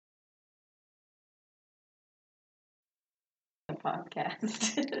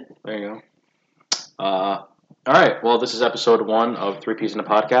podcast. There you go. All right. Well, this is episode 1 of Three Peas in a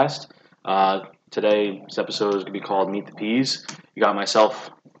Podcast. Today's episode is going to be called Meet the Peas. You got myself,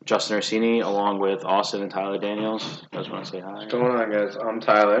 Justin Orsini, along with Austin and Tyler Daniels. You guys want to say hi? What's going on, guys? I'm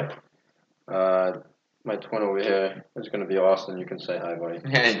Tyler. My twin over here is going to be Austin. You can say hi, buddy.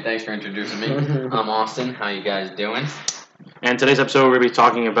 Hey, thanks for introducing me. I'm Austin. How you guys doing? And today's episode, we're going to be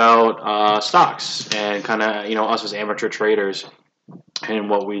talking about stocks and kind of, us as amateur traders and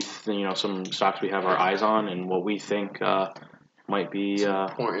what we, some stocks we have our eyes on and what we think might be.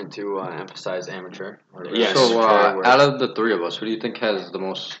 Important to emphasize amateur. Yes. So, out of the three of us, who do you think has the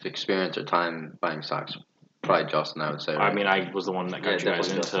most experience or time buying stocks? Probably Justin, I would say. Right? I mean, I was the one that got you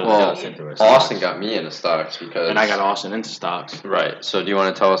guys into. Austin got me into stocks because. And I got Austin into stocks. Right. So, do you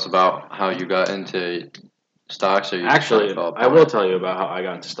want to tell us about how you got into stocks? Or you Actually, I will tell you about how I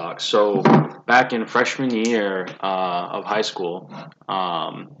got into stocks. So, back in freshman year of high school,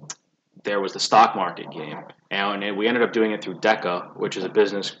 there was the stock market game. And we ended up doing it through DECA, which is a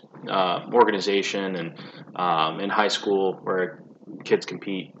business organization and in high school where kids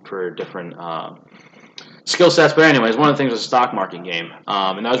compete for different skill sets. But anyways, one of the things was a stock market game.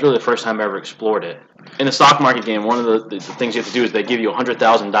 And that was really the first time I ever explored it. In the stock market game, one of the things you have to do is they give you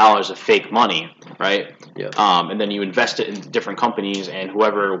 $100,000 of fake money, right? Yeah. And then you invest it in different companies, and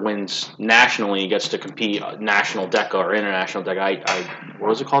whoever wins nationally gets to compete national DECA or international DECA. What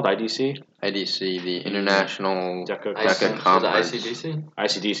was it called? IDC? IDC, the International DECA Conference. ICDC?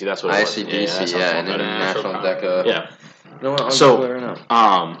 ICDC, that's what it was. ICDC, an International DECA. Yeah. You know what? I'll So, do it right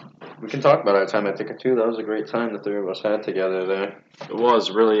now. We can talk about our time at DECA too. That was a great time the three of us had together there. it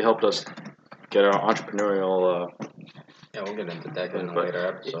was really helped us get our entrepreneurial. Yeah, we'll get into DECA in a later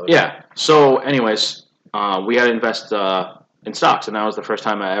episode. Yeah. So, anyways, we had to invest in stocks, and that was the first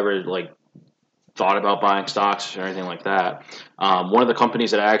time I ever thought about buying stocks or anything like that. One of the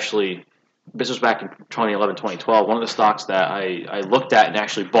companies that I actually, this was back in 2011, 2012, one of the stocks that I looked at and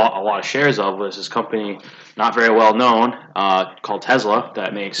actually bought a lot of shares of was this company, not very well known, called Tesla,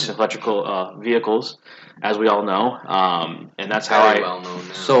 that makes electrical vehicles, as we all know. And that's how Very well known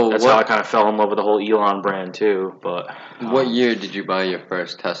now. So how I kind of fell in love with the whole Elon brand too. But what year did you buy your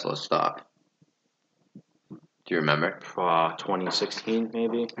first Tesla stock? Do you remember? 2016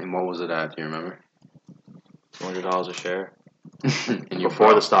 maybe, And what was it at? Do you remember? $200 a share. And you Before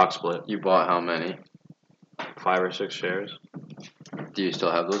bought, the stock split, You bought how many? 5 or 6 shares. Do you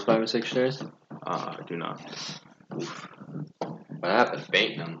still have those 5 or 6 shares? I do not. What happened?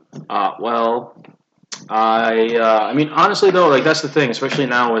 Bait them. Well, I mean, honestly though, that's the thing, especially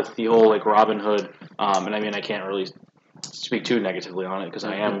now with the whole Robinhood. And I mean, I can't really speak too negatively on it because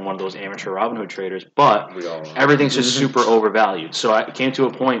I am one of those amateur Robinhood traders, but We all everything's just super overvalued. So I came to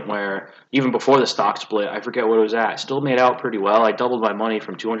a point where even before the stock split, I forget what it was at, I still made out pretty well. I doubled my money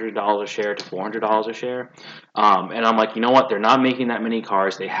from $200 a share to $400 a share. And I'm like, you know what? They're not making that many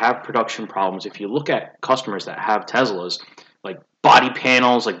cars. They have production problems. If you look at customers that have Teslas, body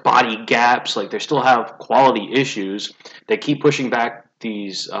panels, body gaps, they still have quality issues. They keep pushing back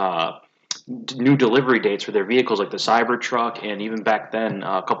these new delivery dates for their vehicles, like the Cybertruck, and even back then,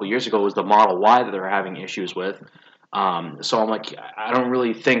 a couple years ago, was the Model Y that they were having issues with. So I'm like, I don't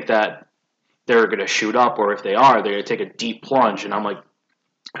really think that they're going to shoot up, or if they are, they're going to take a deep plunge. And I'm like,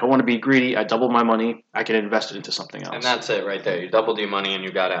 I don't want to be greedy. I doubled my money. I can invest it into something else. And that's it right there. You doubled your money and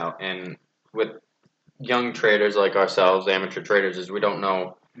you got out. And with young traders like ourselves, amateur traders, is we don't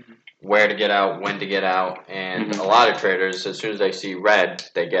know where to get out, when to get out. And a lot of traders, as soon as they see red,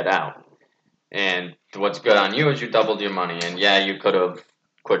 they get out. And what's good on you is you doubled your money. And yeah, you could have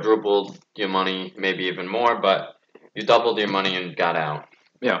quadrupled your money, maybe even more, but you doubled your money and got out.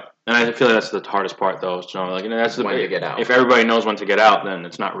 Yeah, and I feel like that's the hardest part, though. So, that's When to get out. If everybody knows when to get out, then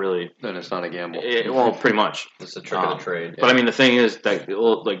it's not really. Then it's not a gamble. Well, pretty much. It's the trick of the trade. But I mean, the thing is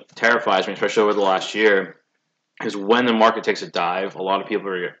that terrifies me, especially over the last year, is when the market takes a dive, a lot of people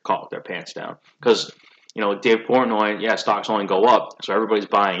are going to get caught with their pants down. Because, Dave Portnoy, yeah, stocks only go up, so everybody's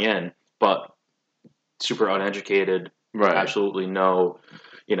buying in, but super uneducated, Right. absolutely no,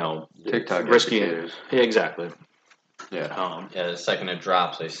 TikTok risky. educators. Yeah, exactly. Yeah. Yeah, the second it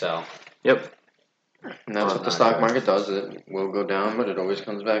drops, they sell. Yep. And that's what the stock market does. It will go down, but it always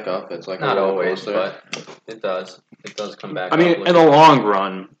comes back up. It's like Not a roller always, coaster. but it does. It does come back I up. mean, in the long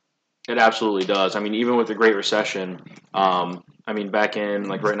run, it absolutely does. I mean, even with the Great Recession, back in,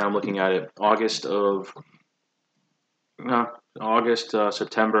 right now I'm looking at it,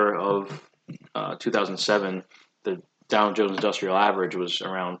 September of 2007, the Dow Jones Industrial Average was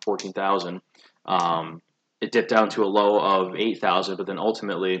around 14,000. It dipped down to a low of 8,000, but then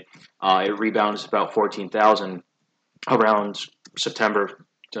ultimately it rebounded to about 14,000 around September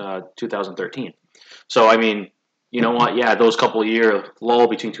 2013. So I mean, you know what? Yeah, those couple of year lull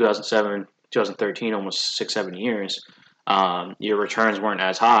between 2007 and 2013, almost 6-7 years, your returns weren't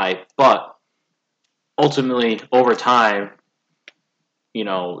as high, but ultimately over time,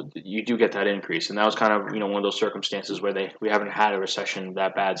 you do get that increase, and that was kind of one of those circumstances where we haven't had a recession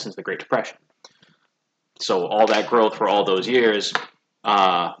that bad since the Great Depression. So all that growth for all those years,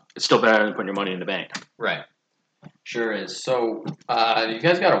 it's still better than putting your money in the bank. Right. Sure is. So, you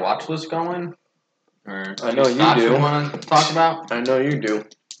guys got a watch list going? Or I know you stocks do. you want to talk about? I know you do.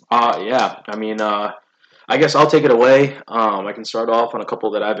 Yeah. I mean, I guess I'll take it away. I can start off on a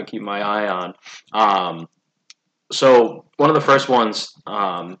couple that I've been keeping my eye on. So one of the first ones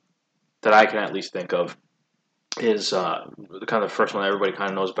that I can at least think of is the kind of the first one that everybody kind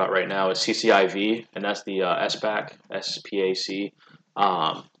of knows about right now is CCIV, and that's the SPAC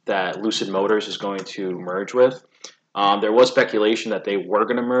that Lucid Motors is going to merge with. There was speculation that they were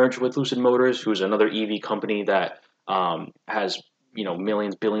going to merge with Lucid Motors, who's another EV company that has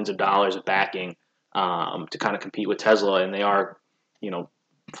millions, billions of dollars of backing to kind of compete with Tesla, and they are,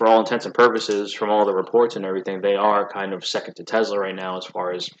 for all intents and purposes, from all the reports and everything, they are kind of second to Tesla right now as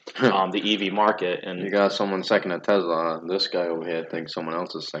far as the EV market. And You got someone second to Tesla. This guy over here thinks someone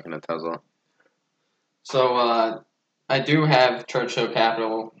else is second to Tesla. So, I do have Churchill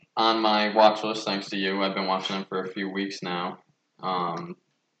Capital on my watch list, thanks to you. I've been watching them for a few weeks now.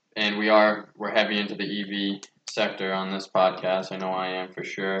 And we're heavy into the EV sector on this podcast. I know I am for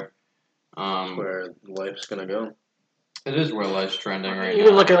sure. That's where life's gonna go. It is where life's trending right now.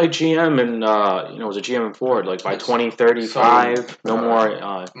 even look at like GM and it was a GM and Ford, like by 2035, no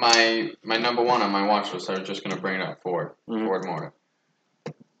more. My number one on my watch list, I was just going to bring it up, Ford Motor.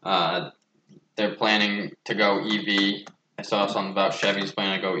 They're planning to go EV. I saw something about Chevy's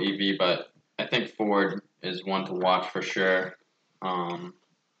planning to go EV, but I think Ford is one to watch for sure. And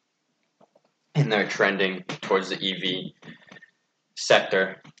they're trending towards the EV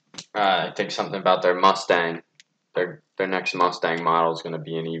sector. I think something about their Mustang. Their next Mustang model is going to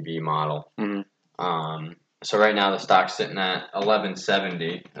be an EV model. Mm-hmm. So right now the stock's sitting at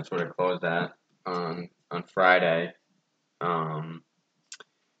 1170. That's what it closed at on Friday. And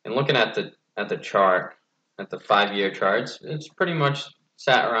looking at the chart, at the 5-year charts, it's pretty much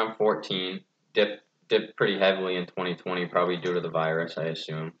sat around 14. Dipped pretty heavily in 2020, probably due to the virus, I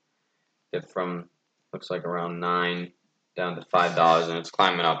assume. Dipped from looks like around $9 down to $5, and it's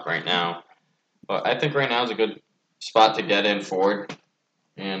climbing up right now. But I think right now is a good spot to get in Ford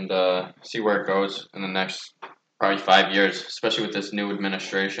and see where it goes in the next probably 5 years, especially with this new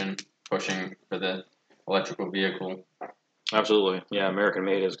administration pushing for the electrical vehicle. Absolutely, yeah. American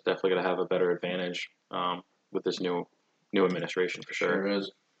made is definitely going to have a better advantage with this new administration for sure. Sure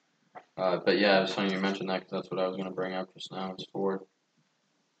is. But yeah, it was funny you mentioned that because that's what I was going to bring up just now. Is Ford.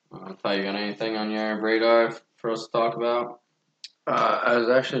 Ty, you got anything on your radar for us to talk about? I was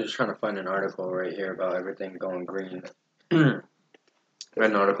actually just trying to find an article right here about everything going green. Read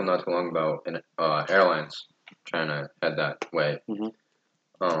an article not too long about airlines trying to head that way.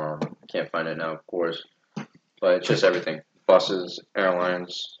 Mm-hmm. Can't find it now, of course, but it's just everything. Buses,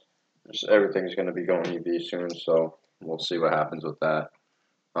 airlines, just everything's going to be going EV soon, so we'll see what happens with that.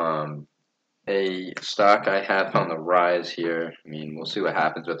 A stock I have on the rise here, I mean, we'll see what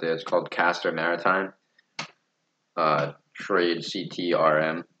happens with it. It's called Castor Maritime, trade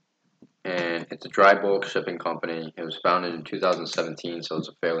CTRM, and it's a dry bulk shipping company. It was founded in 2017, so it's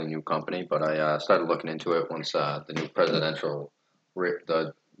a fairly new company, but I started looking into it once the new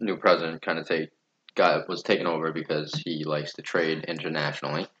president kind of was taken over because he likes to trade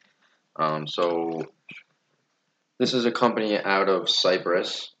internationally. So this is a company out of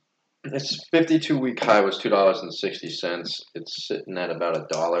Cyprus. Its 52-week high was $2.60. It's sitting at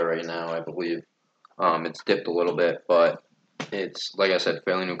about $1 right now, I believe. It's dipped a little bit, but it's, like I said,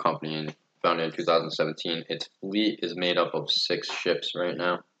 fairly new company and founded in 2017. Its fleet is made up of 6 ships right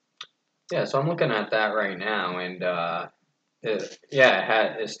now. Yeah, so I'm looking at that right now, and it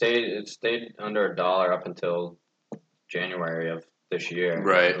stayed under $1 up until January of this year.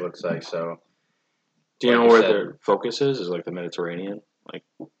 Right. It looks like so. Do you know where their focus is? Is like the Mediterranean? Like,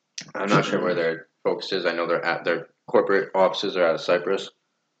 I'm not sure where their focus is. I know their corporate offices are out of Cyprus.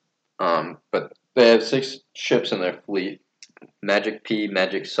 But they have 6 ships in their fleet. Magic P,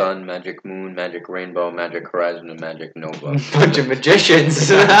 Magic Sun, Magic Moon, Magic Rainbow, Magic Horizon, and Magic Nova. Bunch of magicians.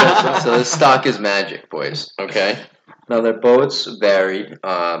 So the stock is magic, boys. Okay? Now, their boats vary.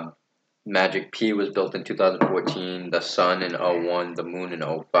 Magic P was built in 2014, the Sun in 01, the Moon in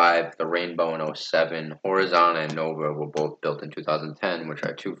 05, the Rainbow in 07. Horizon and Nova were both built in 2010, which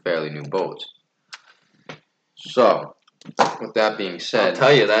are 2 fairly new boats. So, with that being I'll said,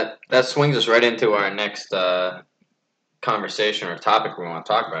 tell you that swings us right into our next conversation or topic we want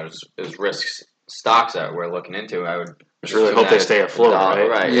to talk about is risks stocks that we're looking into. I would Just really assume hope they that stay it's afloat, dollar-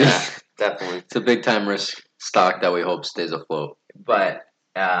 right? Right, yeah, definitely. it's a big time risk stock that we hope stays afloat. But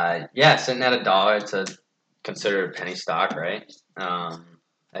sitting at $1, it's considered a penny stock, right?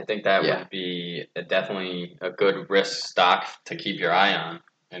 I think that Yeah. would be definitely a good risk stock to keep your eye on,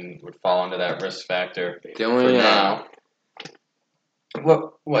 and would fall under that risk factor. The only For now,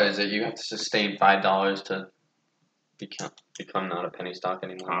 what is it? You have to sustain $5 to become not a penny stock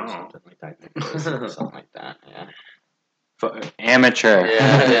anymore, or Oh. something like that. Something like that. Yeah. Amateur.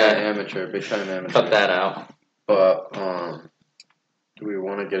 Yeah. amateur, big time amateur. Cut that out. But do we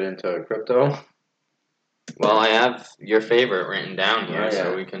want to get into crypto? Well, I have your favorite written down here, Oh, yeah.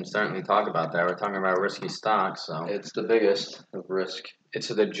 so we can certainly talk about that. We're talking about risky stocks, so It's the biggest of risk. it's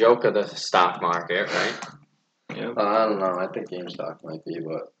the joke of the stock market, right? Yep. I don't know. I think GameStop might be,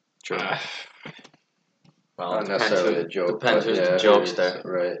 but True. Well, not it necessarily depends the joke. Depends but who's yeah, the jokester.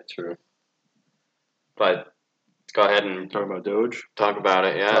 Right, true. But go ahead and Talking about Doge. talk about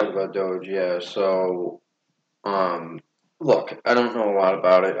it. Yeah. Talk about Doge, yeah. So, look, I don't know a lot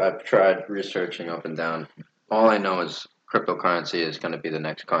about it. I've tried researching up and down. All I know is cryptocurrency is going to be the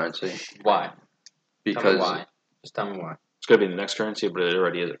next currency Why? Tell me because, why. Just tell me why. It's going to be the next currency, but it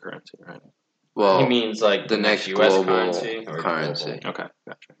already is a currency, right? well, He means like the next U.S. global currency or currency. global? Okay,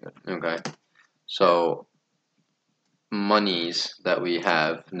 gotcha. Okay. So, monies that we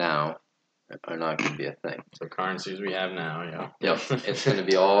have now are not going to be a thing. So currencies we have now, yeah. Yep. It's going to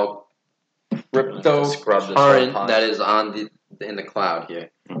be all To scrub this whole current pot. that is on in the cloud here.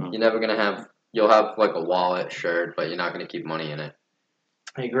 Mhm. You're never going to have. You'll have like a wallet, sure, but you're not going to keep money in it.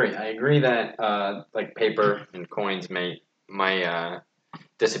 I agree. I agree that like paper and coins might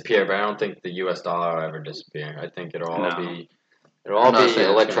disappear, but I don't think the U.S. dollar will ever disappear. I think it'll all No. be I'm not saying it's gonna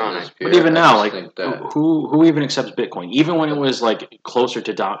electronic. disappear. But even I now, just like, think that who even accepts Bitcoin? Even when it was like closer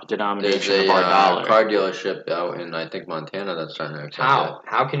to there's denomination a of our dollar. car dealership out in I think Montana that's trying to accept it.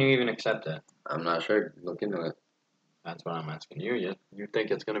 How can you even accept it? I'm not sure. Look into it. That's what I'm asking you. You think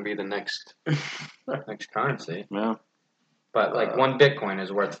it's going to be the next currency? Yeah. But like one Bitcoin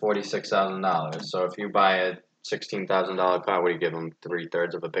is worth $46,000. So if you buy a $16,000 car, what do you give them?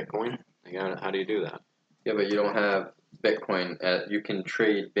 3/3 of a Bitcoin? Like, how do you do that? Yeah, but you don't have Bitcoin. You can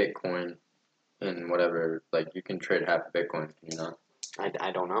trade Bitcoin in whatever. Like you can trade half a Bitcoin. Can you not?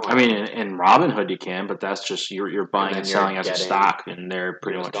 I don't know. I mean, in Robinhood you can, but that's just you're buying then and you're selling as a getting stock, and they're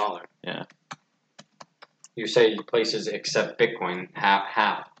pretty US much dollar. yeah. You say places accept Bitcoin.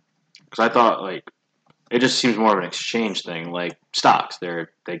 How? Because I thought like it just seems more of an exchange thing. Like stocks,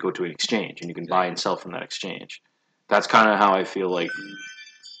 they go to an exchange, and you can buy and sell from that exchange. That's kind of how I feel like.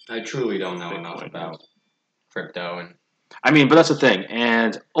 I truly don't know enough Bitcoin about crypto and I mean, but that's the thing.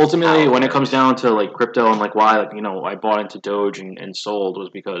 And ultimately, How it when it comes works. down to like crypto and like why like I bought into Doge and sold was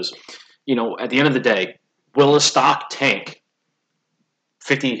because at the end of the day, will a stock tank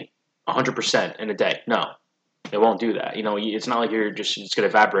 50, 100% in a day? No, it won't do that. It's not like it's going to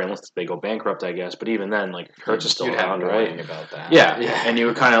evaporate unless they go bankrupt, I guess. But even then, like Hertz is still you'd have around, warning right? about that. Yeah, and you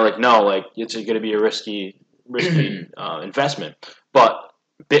were kind of like, no, like it's going to be a risky investment. But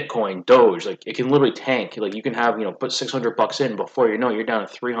Bitcoin, Doge, like it can literally tank. Like you can have, put $600 in before you know you're down to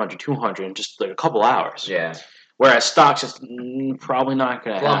 300, 200 in just like a couple hours. Yeah, Whereas stocks, it's probably not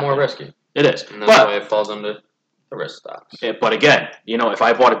going to it's a happen. lot more risky, It is. and that's But why it falls under the risk stocks. but again, if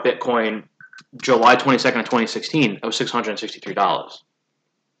I bought a Bitcoin July 22nd of 2016, it was $663,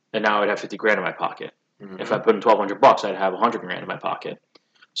 and now I'd have 50 grand in my pocket. Mm-hmm. If I put in $1,200, I'd have 100 grand in my pocket.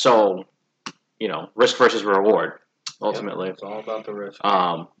 So, risk versus reward, ultimately. It's all about the risk.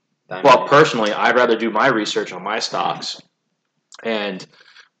 Well, personally, I'd rather do my research on my stocks, and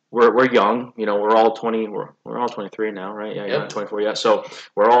we're young. We're all 20. We're all 23 now, right? Yeah, you're not 24 yet. So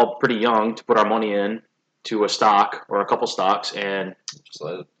we're all pretty young to put our money in to a stock or a couple stocks, and just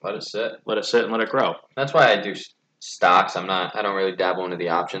let it sit. Let it sit and let it grow. That's why I do stocks. I don't really dabble into the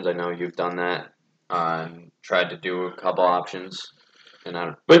options. I know you've done that. Tried to do a couple options, and I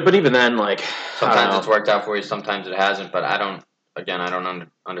don't. But even then, like sometimes it's worked out for you, sometimes it hasn't. But I don't. Again, I don't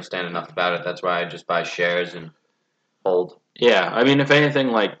understand enough about it. That's why I just buy shares and hold. Yeah, I mean, if anything,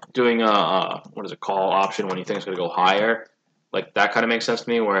 like doing a what is it call option when you think it's going to go higher, like that kind of makes sense to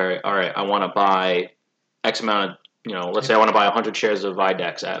me. Where all right, I want to buy X amount of let's say I want to buy 100 shares of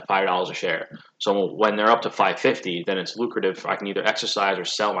Videx at $5 a share. So when they're up to 550, then it's lucrative. I can either exercise or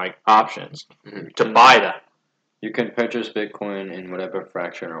sell my options to buy that. You can purchase Bitcoin in whatever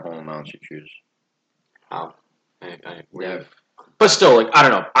fraction or whole amounts you choose. How? But still, like I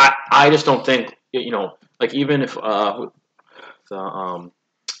don't know. I just don't think like even if we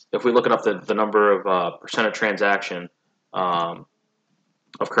look it up the number of percent of transaction of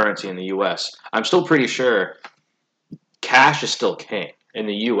currency in the U.S., I'm still pretty sure cash is still king in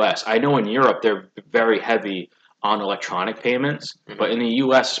the U.S. I know in Europe they're very heavy on electronic payments, but in the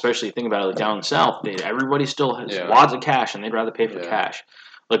U.S., especially think about it, like down south, everybody still has wads of cash, and they'd rather pay for cash.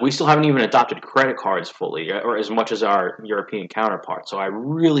 Like we still haven't even adopted credit cards fully, or as much as our European counterparts. So I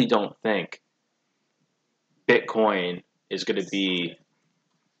really don't think Bitcoin is going to be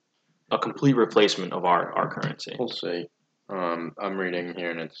a complete replacement of our currency. We'll see. I'm reading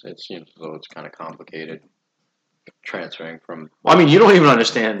here, and it seems as though it's kind of complicated transferring from. Well, I mean, you don't even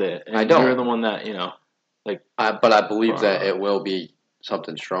understand it. I don't. You're the one that but I believe that it will be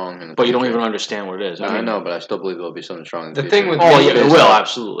something strong. In the but future. you don't even understand what it is. I know, but I still believe there'll be something strong in the future. thing with it will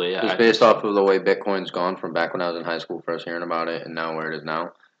absolutely. Yeah, Just based off of the way Bitcoin's gone from back when I was in high school, first hearing about it, and now where it is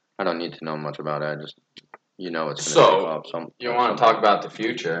now. I don't need to know much about it. I just it's going to take off. You want to talk about the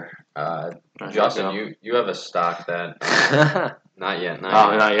future? Justin, you have a stock that not yet.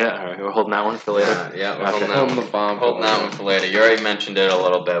 Not yet. All right, we're holding that one for later. Yeah, we're holding that one for later. You already mentioned it a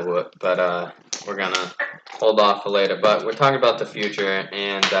little bit, but we're gonna hold off for later. But we're talking about the future,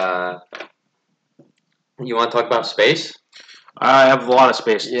 and you want to talk about space? I have a lot of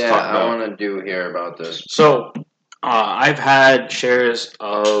space to talk about. I want to hear about this. So, I've had shares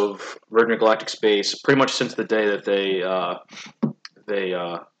of Virgin Galactic Space pretty much since the day that they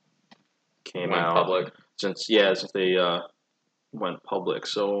came Went out. public. Since they went public.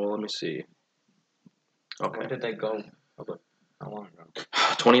 So let me see. Okay. When did they go public? How long ago?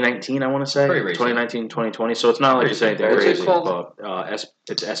 2019, I want to say. Pretty recent. 2019, 2020. So it's not like it's anything What's it crazy. called? But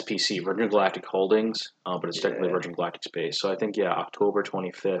it's SPC, Virgin Galactic Holdings, but it's technically Virgin Galactic Space. So I think, October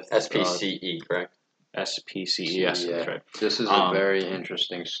 25th. SPCE, correct? SPCE, yes, that's right. This is a very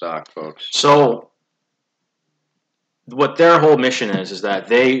interesting stock, folks. So what their whole mission is that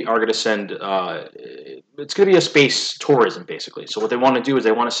they are going to send it's going to be a space tourism basically. So what they want to do is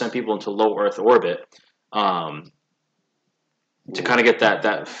they want to send people into low Earth orbit to kind of get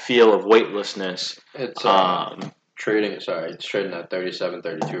that feel of weightlessness. It's trading. Sorry, it's trading at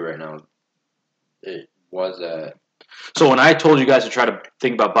 37.32 right now. It was at. So when I told you guys to try to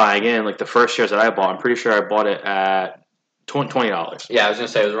think about buying in, like the first shares that I bought, I'm pretty sure I bought it at $20. Yeah, I was gonna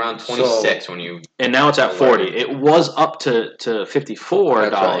say it was around 26 when you. And now it's at 40. It was up to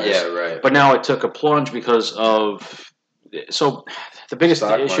 $54. Right, yeah, right. But now it took a plunge because of. So the biggest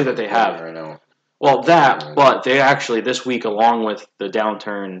issue that they have. Right now. Well, but they actually this week, along with the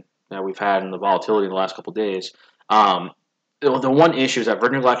downturn that we've had and the volatility in the last couple of days, the one issue is that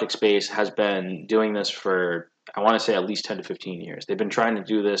Virgin Galactic Space has been doing this for, I want to say, at least 10 to 15 years. They've been trying to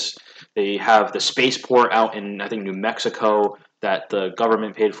do this. They have the spaceport out in, I think, New Mexico that the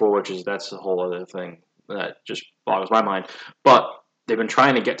government paid for, that's a whole other thing that just boggles my mind. But they've been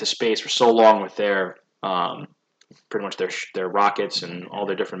trying to get to space for so long with their pretty much their rockets and all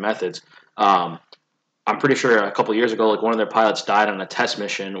their different methods. I'm pretty sure a couple of years ago, like one of their pilots died on a test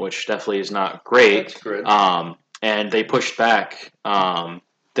mission, which definitely is not great. That's great. And they pushed back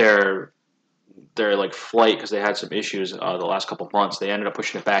their like flight because they had some issues the last couple of months. They ended up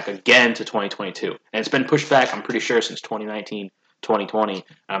pushing it back again to 2022, and it's been pushed back. I'm pretty sure since 2019, 2020. And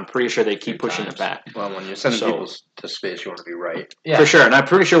I'm pretty sure they keep pushing it back. Well, when you're sending people to space, you want to be right. Yeah, for sure. And I'm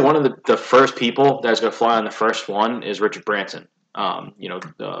pretty sure one of the first people that's going to fly on the first one is Richard Branson. From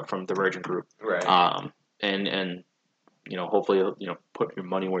the Virgin Group, right? And hopefully, put your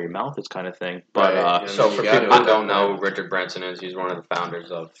money where your mouth is, kind of thing. But right. So for people who don't know who Richard Branson is, he's one of the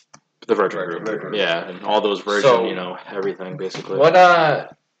founders of the Virgin Group. Yeah, and all those Virgin, everything basically. What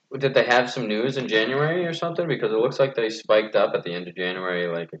did they have some news in January or something? Because it looks like they spiked up at the end of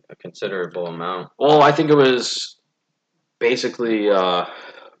January, like a considerable amount. Well, I think it was basically the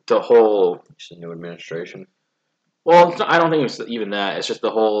whole. It's a new administration. Well, I don't think it's even that. It's just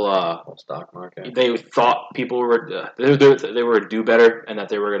the whole stock market. They thought people were they were do better, and that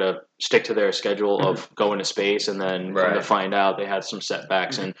they were going to stick to their schedule of going to space, and then come to find out they had some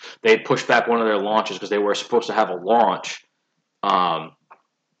setbacks, and they pushed back one of their launches because they were supposed to have a launch.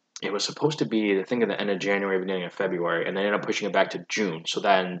 It was supposed to be, I think, at the end of January, beginning of February, and they ended up pushing it back to June. So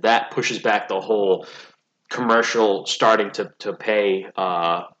then that pushes back the whole commercial starting to pay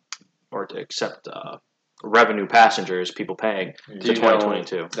or to accept. Revenue passengers, people paying to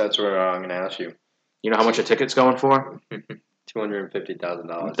 2022. That's where I'm going to ask you. You know how much a ticket's going for?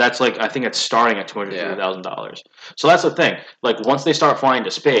 $250,000. That's I think it's starting at $250,000. So that's the thing. Like once they start flying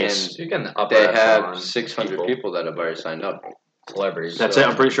to space, they have 600 people that have already signed up. Celebrities. That's it.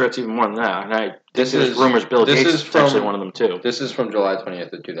 I'm pretty sure it's even more than that. And there's rumors Bill Gates is potentially one of them too. This is from July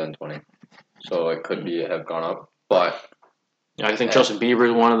 20th of 2020. so it could be have gone up. But I think Justin Bieber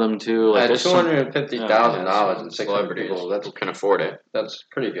is one of them too. Like at there's $250,000 and 600 celebrities people, who can afford it. that's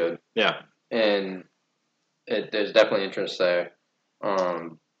pretty good. Yeah. And there's definitely interest there.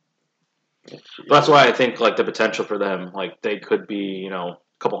 That's why I think like the potential for them, like they could be, a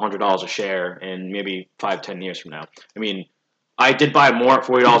couple $100 a share in maybe 5-10 years from now. I mean, I did buy more at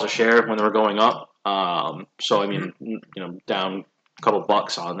 $40 a share when they were going up. So I mean, down a couple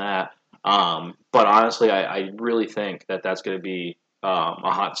bucks on that. But honestly, I really think that that's going to be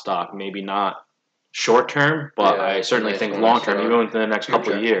a hot stock. Maybe not short term, but Yeah, I certainly nice think one, long term, so even within the next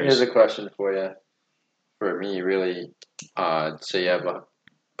couple of Here's years. a question for you. For me, really, say you have a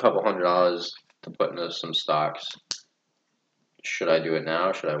couple $100 to put into some stocks. Should I do it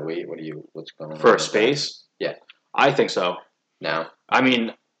now? Should I wait? What's going on? For a with space? Yeah. I think so. that? Now? I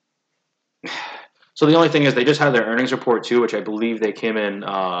mean, so the only thing is they just had their earnings report too, which I believe they came in.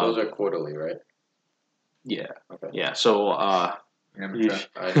 Those are quarterly, right? Yeah. Okay. Yeah. So, Amateur.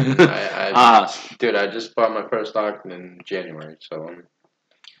 Dude, I just bought my first stock in January, so I'm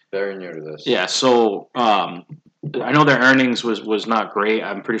very new to this. yeah. So, I know their earnings was not great.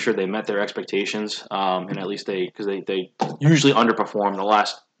 I'm pretty sure they met their expectations, and at least because they usually underperform the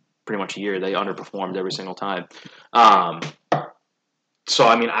last pretty much year. They underperformed every single time. So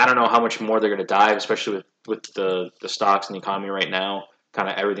I mean, I don't know how much more they're going to dive, especially with the stocks and the economy right now, kind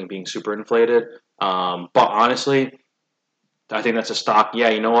of everything being super inflated. But honestly, I think that's a stock. Yeah,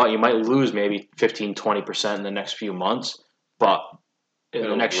 you know what? You might lose maybe 15-20% in the next few months, but in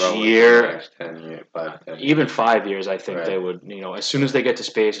the next year, the next 10 years, 5, 10 years. even 5 years, I think Right. they would. As soon as they get to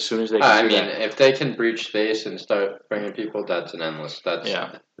space, as soon as they can do that. If they can breach space and start bringing people, that's an endless.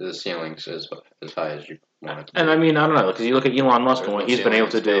 Yeah. The ceiling's as high as you want it to. And I mean, I don't know, because you look at Elon Musk and what he's been able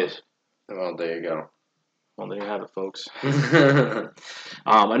to do. Well, there you go. Well, there you have it, folks.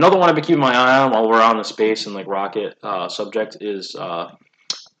 Another one I've been keeping my eye on while we're on the space and like rocket subject is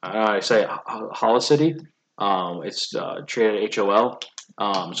I say Holocity. It's traded at HOL.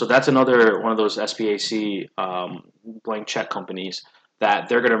 So that's another one of those SPAC blank check companies that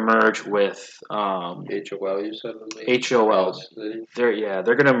they're going to merge with HOL. You said HOL. They're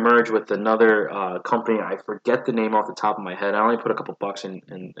going to merge with another company. I forget the name off the top of my head. I only put a couple bucks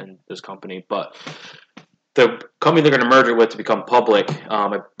in this company, but the company they're going to merge it with to become public,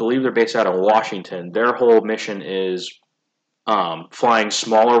 I believe they're based out of Washington. Their whole mission is flying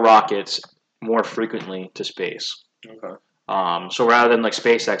smaller rockets more frequently to space. Okay. So rather than like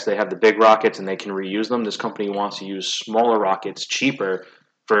SpaceX, they have the big rockets and they can reuse them. This company wants to use smaller rockets, cheaper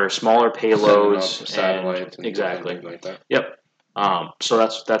for smaller payloads, satellites, and exactly. Like that. Yep. So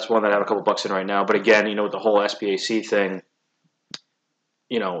that's one that I have a couple bucks in right now. But again, with the whole SPAC thing,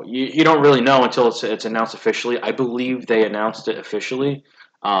 you don't really know until it's announced officially. I believe they announced it officially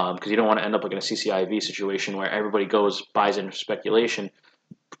because you don't want to end up like in a CCIV situation where everybody buys into speculation,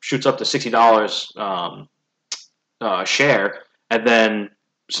 shoots up to $60 a share, and then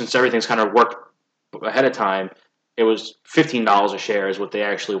since everything's kind of worked ahead of time, it was $15 a share is what they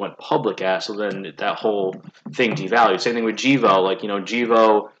actually went public at. So then that whole thing devalued. Same thing with Gevo. Like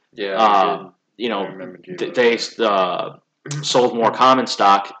Gevo. Yeah. I remember Gevo. They sold more common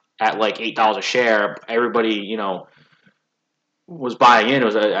stock at like $8 a share. Everybody was buying in. It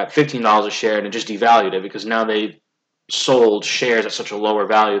was at $15 a share, and it just devalued it because now they sold shares at such a lower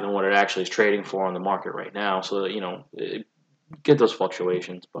value than what it actually is trading for on the market right now. So get those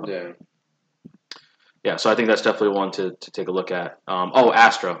fluctuations. But yeah, so I think that's definitely one to take a look at.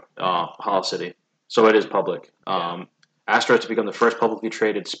 Astra, Holocity. So it is public. Astra to become the first publicly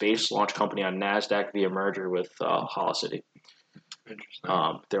traded space launch company on NASDAQ via merger with Holocity.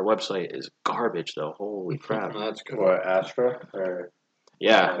 Interesting. Their website is garbage, though. Holy crap! That's good. What, Astra?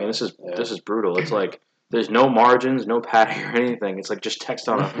 Yeah, I mean this is brutal. It's like there's no margins, no padding or anything. It's like just text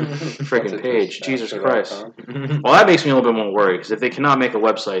on a freaking page. Jesus Christ! Well, that makes me a little bit more worried because if they cannot make a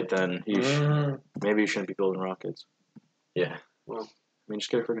website, then maybe you shouldn't be building rockets. Yeah. Well, just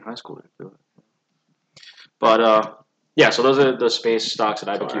get a freaking high school to do it. But yeah, so those are the space stocks that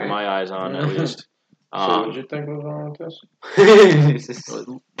I've been keeping my eyes on at least. So what did you think was wrong with this?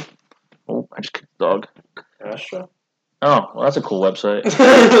 Oh, I just kicked the dog. Astra? Oh, well, that's a cool website. That's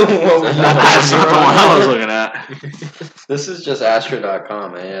not the one I was looking at. This is just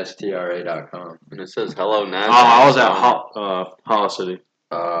Astra.com, ASTRA.com. And it says hello NASDAQ. Oh, I was at Holocity.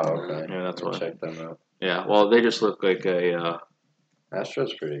 Oh, okay. Yeah, that's why. Check them out. Yeah, well, they just look like a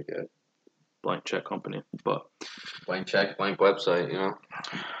Astra's pretty good. blank check company, but Blank check, blank website,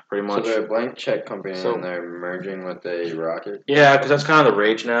 pretty So much. they're a blank check company So- and they're merging with a rocket. Yeah, because that's kind of the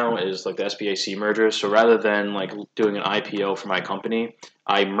rage now is like the SBAC mergers. So rather than like doing an IPO for my company,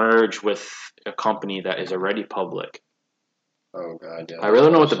 I merge with a company that is already public. Oh god, yeah. I really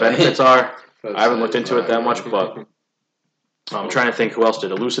don't know what the benefits are. I haven't looked into it that much, Good. but I'm trying to think who else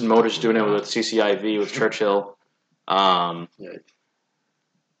did it. Lucid Motors doing it with CCIV with Churchill. Yeah.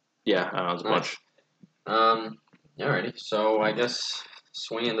 Yeah, I don't know, it's a bunch. Alrighty. So I guess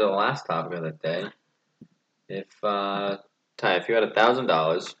swinging to the last topic of the day. If Ty, if you had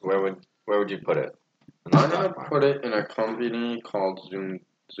 $1,000, where would you put it? In the I'm stock gonna market? put it in a company called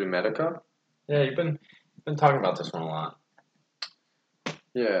Zoometica. Yeah, you've been talking about this one a lot.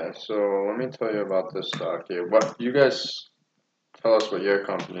 Yeah, so let me tell you about this stock here. What you guys tell us what your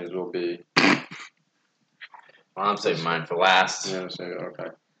companies will be. Well, I'm saving mine for last. You gonna say okay.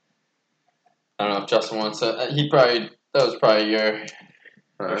 I don't know if Justin wants to. That was probably your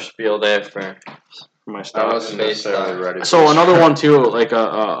Alright. spiel there for For my I stocks. wasn't Space necessarily stock. ready. For So this. another one too, like a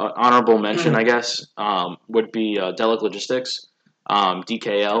honorable mention, I guess, would be Delic Logistics,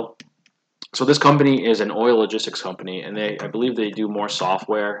 DKL. So this company is an oil logistics company, and I believe they do more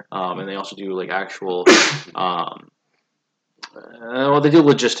software, and they also do like actual, they do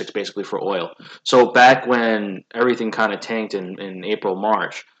logistics basically for oil. So back when everything kind of tanked in April,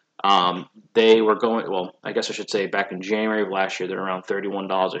 March, they were going. Well, I guess I should say back in January of last year, they're around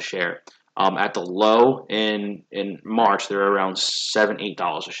 $31 a share. At the low in March, they're around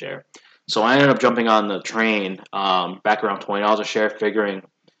 $7-8 a share. So I ended up jumping on the train back around $20 a share, figuring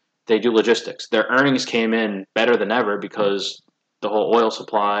they do logistics. Their earnings came in better than ever because the whole oil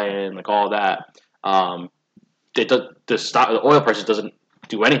supply and like all that. The oil prices doesn't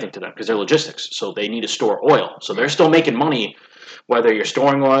do anything to them because they're logistics, so they need to store oil. So they're still making money, whether you're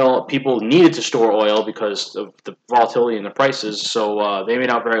storing oil. People needed to store oil because of the volatility in the prices, so they made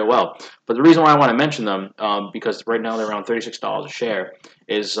out very well. But the reason why I want to mention them, because right now they're around $36 a share,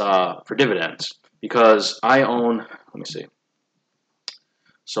 is for dividends. Because I own, let me see.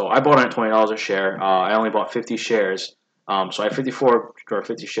 So I bought it at $20 a share. I only bought 50 shares. So I have 54 or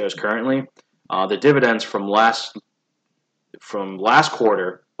 50 shares currently. The dividends from last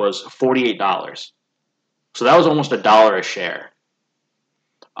quarter was $48. So that was almost $1 a share.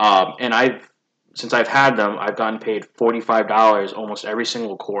 And since I've had them, I've gotten paid $45 almost every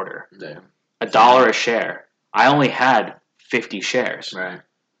single quarter. Damn. $1 a share. I only had 50 shares. right.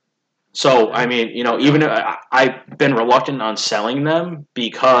 So I mean, even I've been reluctant on selling them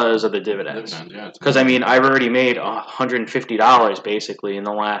because of the dividends. Because I mean, I've already made $150 basically in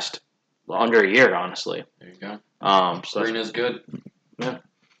the last under a year, honestly. There you go. So Green is good. well,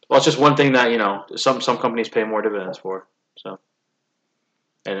 it's just one thing that some companies pay more dividends for. So,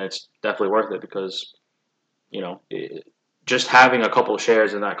 and it's definitely worth it because just having a couple of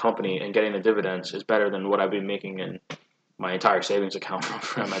shares in that company and getting the dividends is better than what I've been making in my entire savings account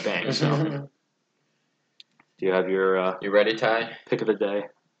from my bank. So, do you have your You ready, Ty? pick of the day?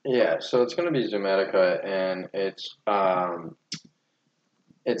 Yeah, so it's going to be Zoometica, and it's an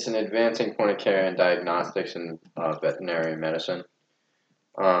advancing point of care and diagnostics and veterinary medicine.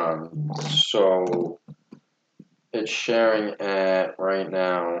 So it's sharing at right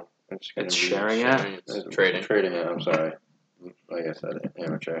now. It's sharing at? It's Trading. Trading at. I'm sorry, like I said,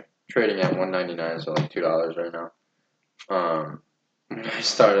 amateur. Trading at $1.99, so like $2 right now. When I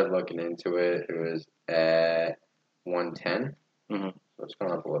started looking into it, it was at 110. Mhm. So it's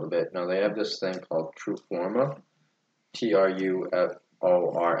gone up a little bit. Now they have this thing called Truforma, Truforma.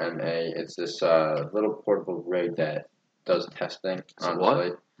 It's this little portable rig that does testing. It's a on what?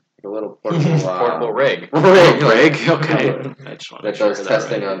 site. Like a little portable Portable rig. Rig. Okay. I just want to that does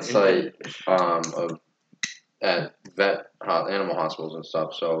testing on site at animal hospitals and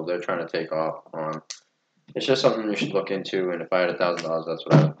stuff. So they're trying to take off. It's just something you should look into. And if I had $1,000, that's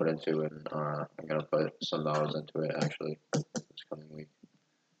what I would put into it. And I'm gonna put some dollars into it actually this coming week.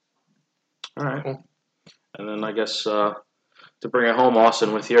 All right. Cool. And then I guess to bring it home,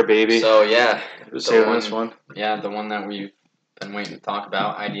 Austin, with your baby. So yeah, Who's saving this one? Yeah, the one that we've been waiting to talk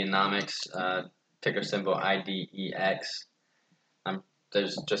about, Ideanomics, ticker symbol IDEX.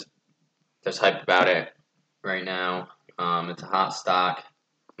 There's hype about it right now. It's a hot stock,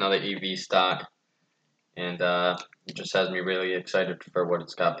 another EV stock, and it just has me really excited for what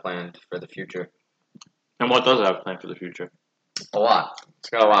it's got planned for the future. And what does it have planned for the future? A lot. It's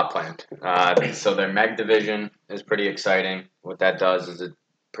got a lot planned. So their Meg division is pretty exciting. What that does is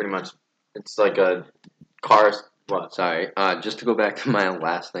it's like a car. What? Sorry. Just to go back to my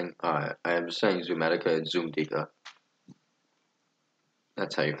last thing. I was saying Zoometica. It's Zoomtica.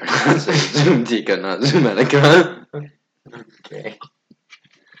 That's how you pronounce it. Zoomtica, not Zoometica. Okay.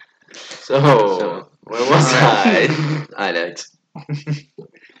 So where was I? IDEX.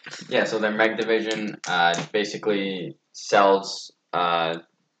 Yeah, so their Meg division basically sells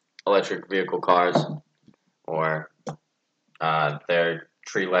electric vehicle cars, or their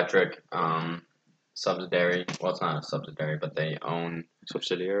Tree Electric subsidiary. Well, it's not a subsidiary, but they own.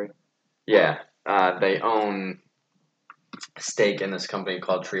 Subsidiary. Yeah, they own a stake in this company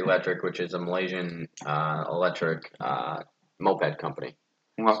called Tree Electric, which is a Malaysian electric moped company.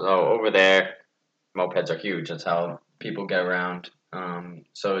 Wow. So over there, mopeds are huge. That's how people get around.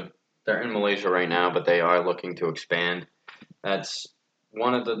 So they're in Malaysia right now, but they are looking to expand. That's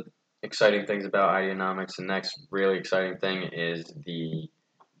one of the exciting things about Ideanomics. The next really exciting thing is the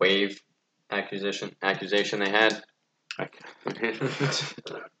Wave accusation they had. You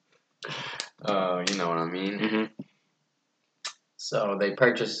know what I mean. Mm-hmm. So they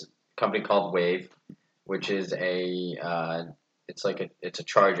purchased a company called Wave, which is it's a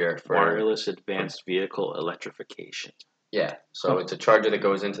charger for Wireless Advanced Vehicle Electrification. Yeah, so it's a charger that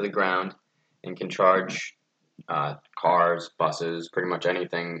goes into the ground and can charge cars, buses, pretty much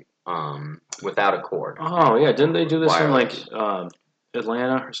anything without a cord. Oh yeah, didn't they do this Wireless. in like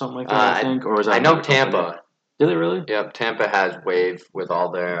Atlanta or something like that? I think, or was that I know another company? Tampa. Did they really? Yep, Tampa has Wave with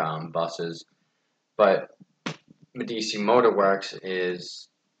all their buses, but Medici Motor Works is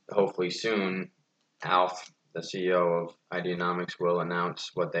hopefully soon. Alf, the CEO of Ideanomics, will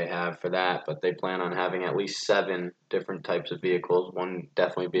announce what they have for that, but they plan on having at least 7 different types of vehicles, one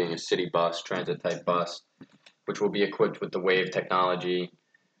definitely being a city bus, transit type bus, which will be equipped with the Wave technology.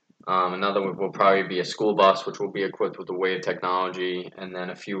 Another will probably be a school bus, which will be equipped with the Wave technology, and then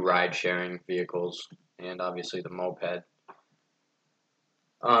a few ride-sharing vehicles, and obviously the moped.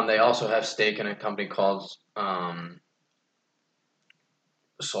 They also have stake in a company called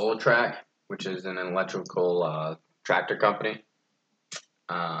SolarTrack, which is an electrical tractor company.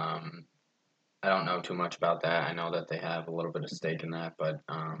 I don't know too much about that. I know that they have a little bit of stake in that, but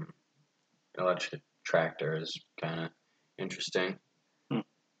electric tractor is kind of interesting.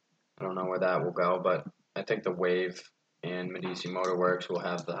 I don't know where that will go, but I think the Wave and Medici Motor Works will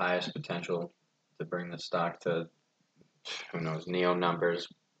have the highest potential to bring the stock to, who knows, NEO numbers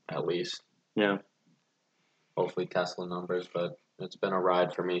at least. Yeah. Hopefully Tesla numbers, but it's been a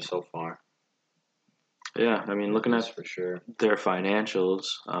ride for me so far. Yeah, I mean, looking That's at for sure. their financials,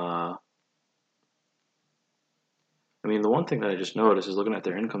 I mean, the one thing that I just noticed is looking at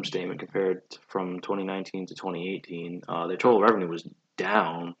their income statement compared from 2019 to 2018, their total revenue was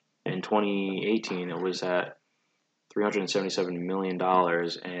down. In 2018, it was at $377 million,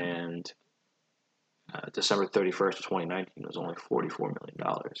 and December 31st of 2019 was only $44 million.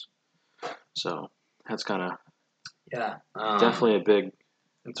 So that's kind of definitely a big.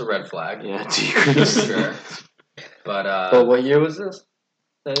 It's a red flag. Yeah, decrease. Sure. But But what year was this?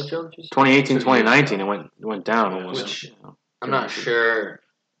 2018, 2019, it went down almost. Which I'm not sure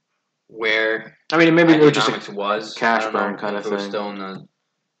where. I mean, maybe it was just Ideanomics was cash I don't know burn kind if of it was thing. still in the.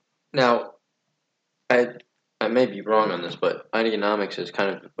 Now, I may be wrong on this, but Ideanomics is kind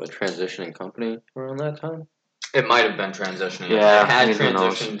of a transitioning company around that time. It might have been transitioning. Yeah, It had I mean, who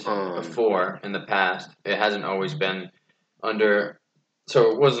knows? transitioned before in the past. It hasn't always been under.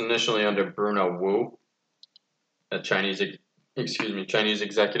 So it was initially under Bruno Wu, a Chinese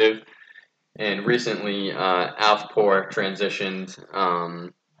executive, and recently Alf Poor transitioned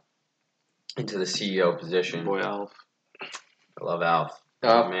into the CEO position. Boy, Alf. I love Alf.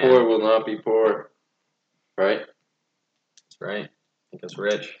 Alf Man. poor will not be poor, right? That's right. Make us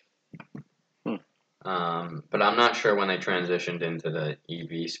rich. But I'm not sure when they transitioned into the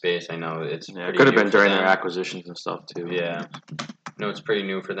EV space. I know it's It pretty could have new been for during them. their acquisitions and stuff too. Yeah, no, it's pretty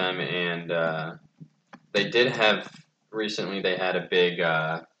new for them, and they did have recently. They had a big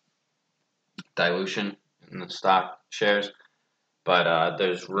dilution in the stock shares, but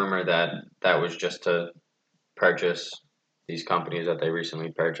there's rumor that was just to purchase these companies that they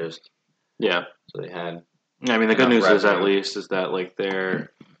recently purchased. Yeah. So they had. I mean, the good enough news is at revenue. least is that like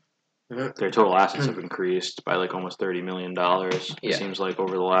their total assets have increased by like almost $30 million. It Yeah. seems like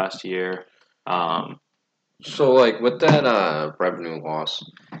over the last year. So, like, with that revenue loss,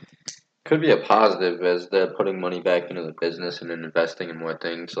 could be a positive as they're putting money back into the business and then investing in more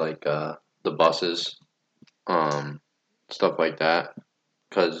things like the buses, stuff like that.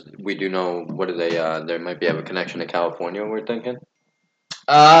 Because we do know, what do they might be have a connection to California, we're thinking.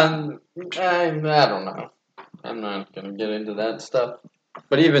 I don't know. I'm not gonna get into that stuff.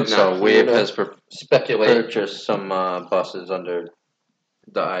 But even No, so, Wave we're has Speculate. purchased some buses under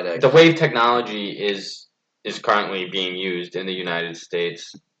the IDEX. The Wave technology is currently being used in the United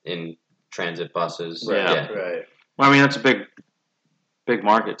States in transit buses. Right. Yeah. Right. Well, I mean, that's a big big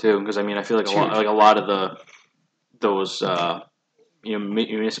market too. Because I mean, I feel like It's a lot, huge. like a lot of those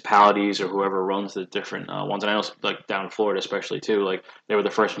municipalities or whoever runs the different ones, and I know like down in Florida especially too, like they were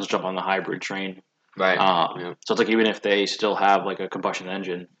the first ones to jump on the hybrid train. Right. Yeah. So it's like even if they still have like a combustion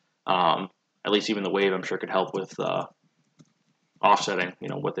engine, at least even the Wave I'm sure could help with offsetting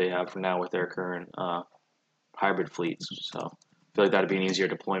what they have for now with their current hybrid fleets. So I feel like that'd be an easier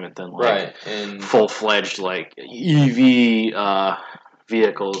deployment than like Right. And full fledged like EV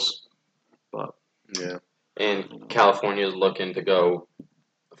vehicles. But Yeah. and California is looking to go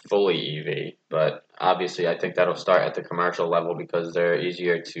fully EV, but obviously I think that'll start at the commercial level because they're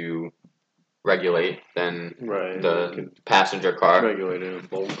easier to regulate than Right. the passenger car. Regulated in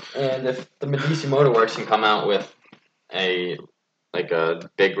bulk. And if the Medici Motor Works can come out with a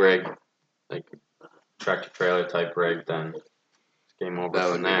big rig, like tractor trailer type rig, then it's game over That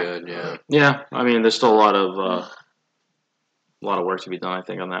from would be there. good. Yeah. yeah, I mean there's still a lot of work to be done, I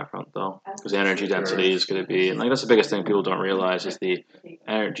think, on that front, though, because the energy density is going to be, and like that's the biggest thing people don't realize is the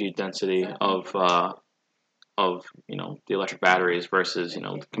energy density of the electric batteries versus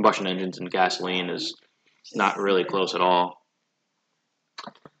combustion engines and gasoline is not really close at all.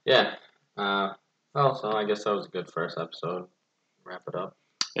 Yeah. Well, so I guess that was a good first episode. Wrap it up.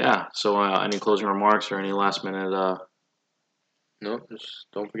 Yeah. So, any closing remarks or any last minute? No, just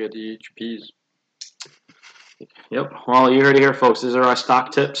don't forget to eat your peas. Yep. Well, you heard it here, folks. These are our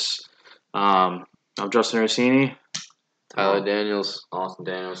stock tips. I'm Justin Orsini. Tyler Daniels. Austin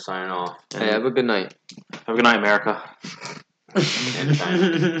Daniels signing off. Hey, have a good night. Have a good night, America. And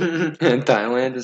China. And Thailand is